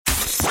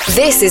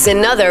This is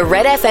another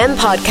Red FM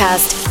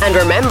podcast. And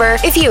remember,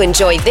 if you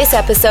enjoyed this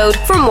episode,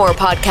 for more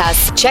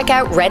podcasts, check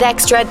out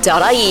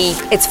redextra.ie.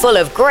 It's full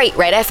of great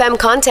Red FM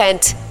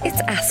content. It's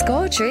Ask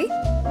Audrey.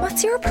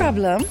 What's your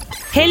problem?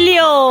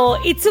 Hello,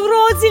 it's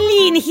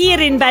Rosealeen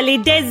here in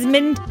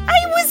Ballydesmond.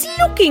 I was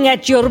looking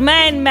at your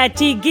man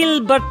Matty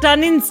Gilbert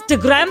on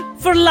Instagram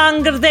for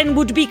longer than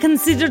would be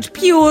considered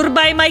pure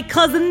by my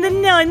cousin the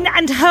nun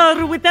and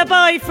her with a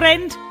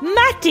boyfriend.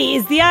 Matty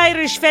is the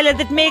Irish fella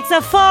that makes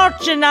a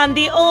fortune on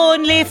the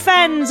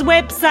OnlyFans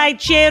website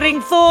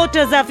sharing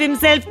photos of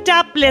himself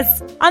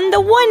topless. On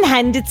the one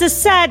hand, it's a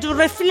sad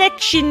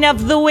reflection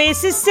of the way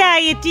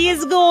society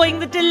is going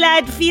that a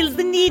lad feels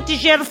the need to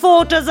share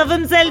photos of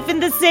himself in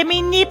the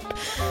semi-nip.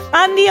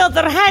 On the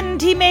other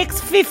hand, he makes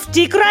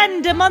 50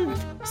 grand a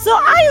month. So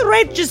I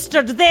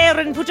registered there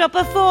and put up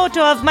a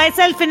photo of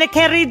myself in a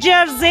Kerry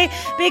jersey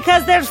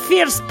because they're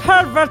fierce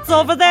perverts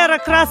over there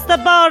across the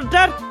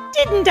border.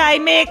 Didn't I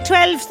make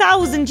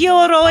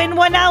 €12,000 in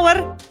 1 hour?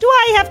 Do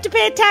I have to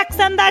pay tax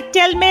on that,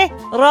 tell me?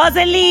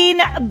 Rosealeen,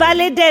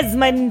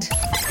 Ballydesmond.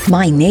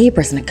 My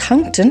neighbour's an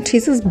accountant.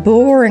 He's as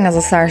boring as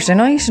a Saturday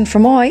night in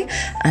Fermoy,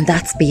 and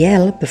that's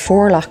BL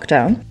before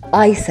lockdown.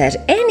 I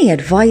said, any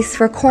advice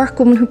for a Cork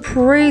woman who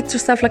parades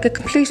herself like a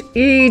complete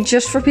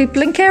idiot for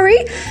people in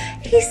Kerry?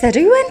 He said, are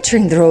you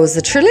entering the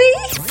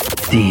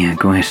Rosealeen? Yeah,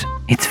 go it.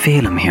 It's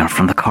Phelim here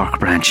from the Cork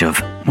branch of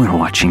We're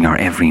Watching Your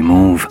Every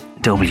Move,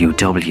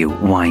 WWYEM.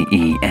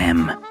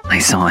 I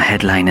saw a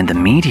headline in the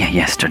media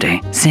yesterday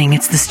saying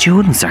it's the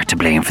students are to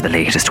blame for the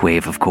latest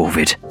wave of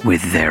COVID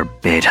with their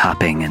bed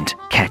hopping and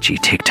catchy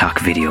TikTok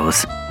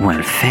videos.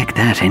 Well, feck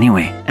that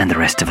anyway, and the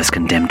rest of us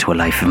condemned to a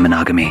life of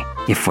monogamy,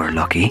 if we're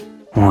lucky,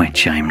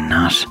 which I'm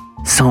not.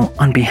 So,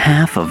 on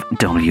behalf of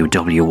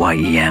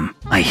WWYEM,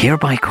 I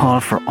hereby call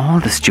for all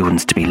the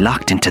students to be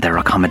locked into their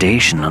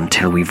accommodation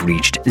until we've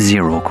reached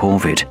zero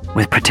COVID,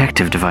 with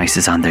protective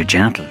devices on their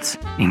genitals,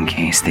 in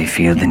case they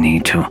feel the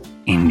need to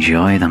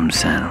enjoy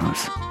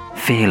themselves.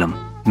 Phelim,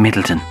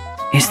 Middleton,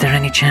 is there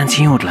any chance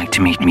you would like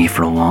to meet me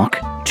for a walk?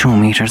 2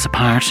 meters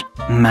apart,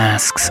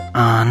 masks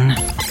on.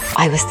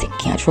 I was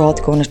thinking I'd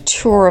rather go on a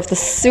tour of the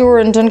sewer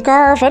in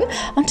Dungarvan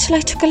until I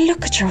took a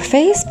look at your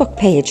Facebook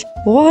page.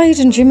 Why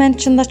didn't you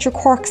mention that your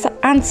Cork's the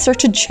answer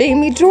to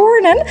Jamie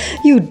Dornan,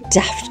 you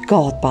daft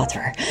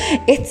godbother?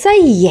 It's a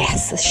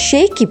yes,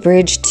 Shaky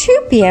Bridge,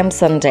 2 p.m.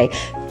 Sunday.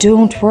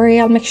 Don't worry,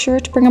 I'll make sure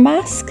to bring a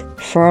mask.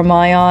 For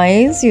my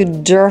eyes, you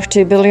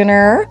dirty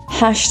billionaire.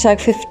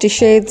 Hashtag 50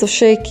 Shades of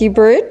Shaky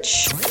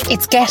Bridge.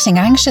 It's getting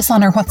anxious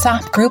on our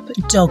WhatsApp group,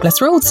 Douglas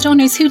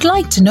Roadstunners, who'd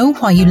like to know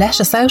why you let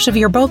us out of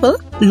your bubble.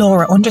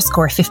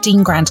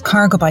 Laura_15 grand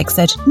cargo bike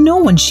said no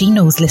one she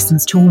knows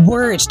listens to a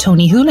word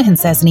Tony Houlihan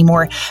says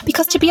anymore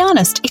because, to be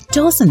honest, it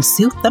doesn't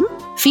suit them.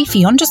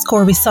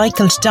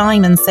 Fifi_recycled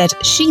diamond said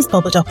she's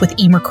bubbled up with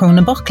Emer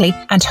Crona Buckley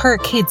and her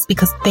kids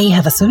because they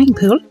have a swimming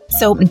pool.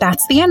 So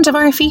that's the end of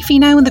our Fifi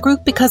now in the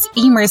group because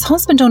Emer's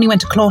husband only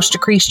went to Closter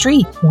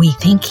Creestree. We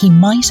think he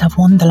might have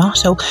won the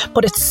lotto,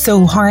 but it's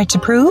so hard to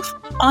prove.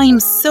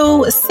 I'm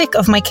so sick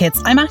of my kids.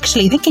 I'm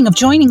actually thinking of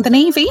joining the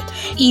Navy,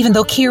 even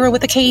though Kira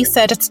with a K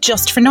said it's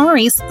just for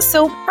Norries.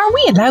 So are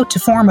we allowed to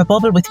form a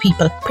bubble with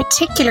people,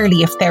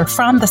 particularly if they're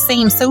from the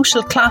same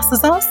social class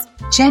as us?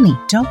 Jenny,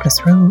 Douglas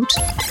Road.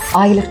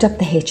 I looked up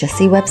the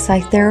HSE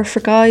website there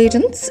for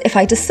guidance. If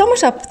I had to sum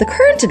it up, the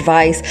current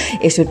advice,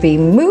 it would be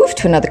move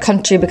to another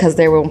country because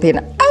there won't be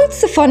an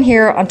ounce of fun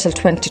here until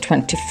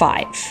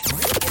 2025.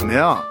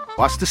 Yeah.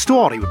 What's the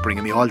story with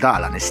bringing me old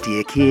doll on a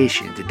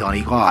staycation to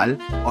Donegal?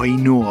 I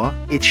know,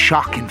 it's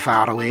shocking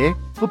far away,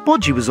 but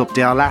Budgie was up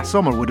there last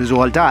summer with his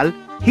old doll.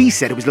 He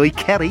said it was like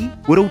Kerry,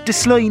 without the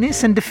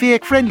slyness and the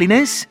fake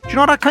friendliness. Do you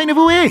know that kind of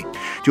a way?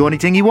 The only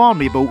thing he warned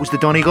me about was the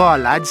Donegal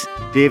lads.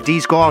 They have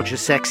these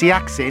gorgeous, sexy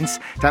accents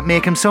that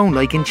make them sound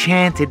like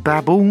enchanted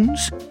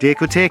baboons. They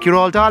could take your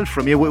old doll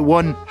from you with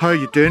one, how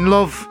you doing,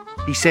 love?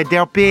 He said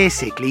they're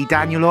basically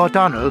Daniel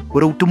O'Donnell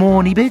without the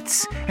moany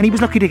bits, and he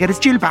was lucky to get his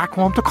Jill back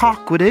home to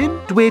Cork with him,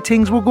 the way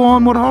things were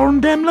going with her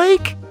and them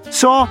like.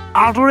 So,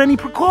 are there any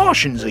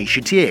precautions I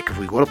should take if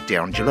we go up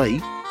there in July?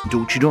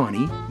 Don't you know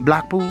any?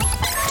 Blackpool?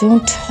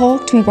 Don't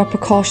talk to me about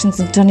precautions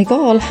in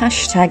Donegal.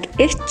 Hashtag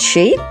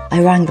itchy. I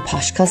rang the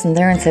posh cousin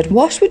there and said,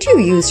 what would you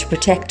use to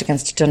protect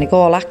against a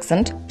Donegal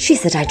accent? She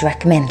said, I'd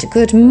recommend a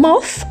good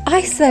muff.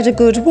 I said, a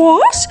good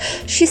what?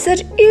 She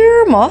said,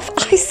 ear muff.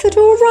 I said,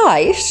 all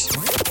right.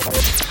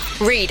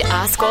 Read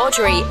Ask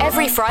Audrey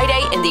every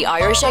Friday in the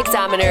Irish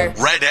Examiner.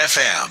 Red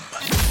FM.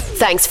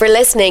 Thanks for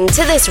listening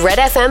to this Red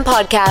FM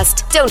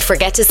podcast. Don't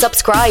forget to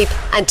subscribe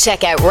and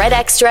check out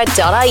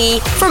redextra.ie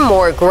for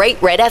more great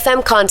Red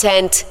FM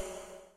content.